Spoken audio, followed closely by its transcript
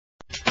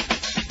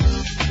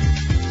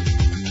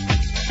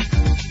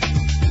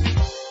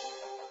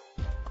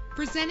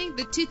Presenting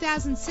the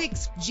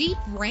 2006 Jeep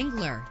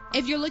Wrangler.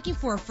 If you're looking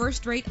for a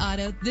first-rate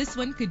auto, this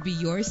one could be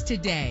yours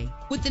today.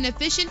 With an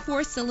efficient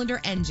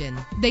 4-cylinder engine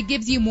that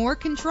gives you more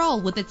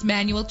control with its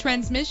manual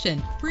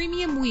transmission,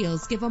 premium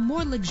wheels give a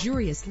more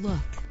luxurious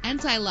look.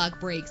 Anti-lock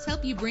brakes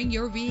help you bring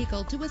your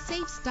vehicle to a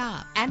safe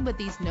stop. And with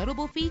these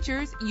notable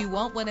features, you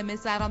won't want to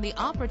miss out on the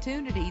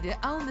opportunity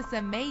to own this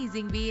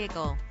amazing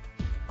vehicle.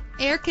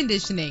 Air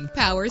conditioning,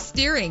 power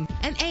steering,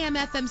 an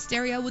AM/FM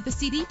stereo with a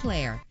CD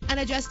player, an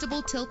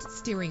adjustable tilt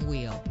steering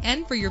wheel.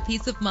 And for your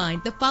peace of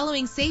mind, the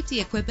following safety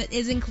equipment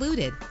is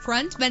included: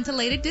 front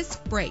ventilated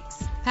disc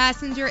brakes,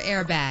 passenger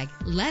airbag.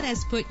 Let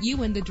us put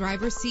you in the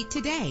driver's seat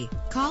today.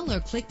 Call or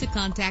click to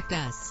contact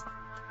us.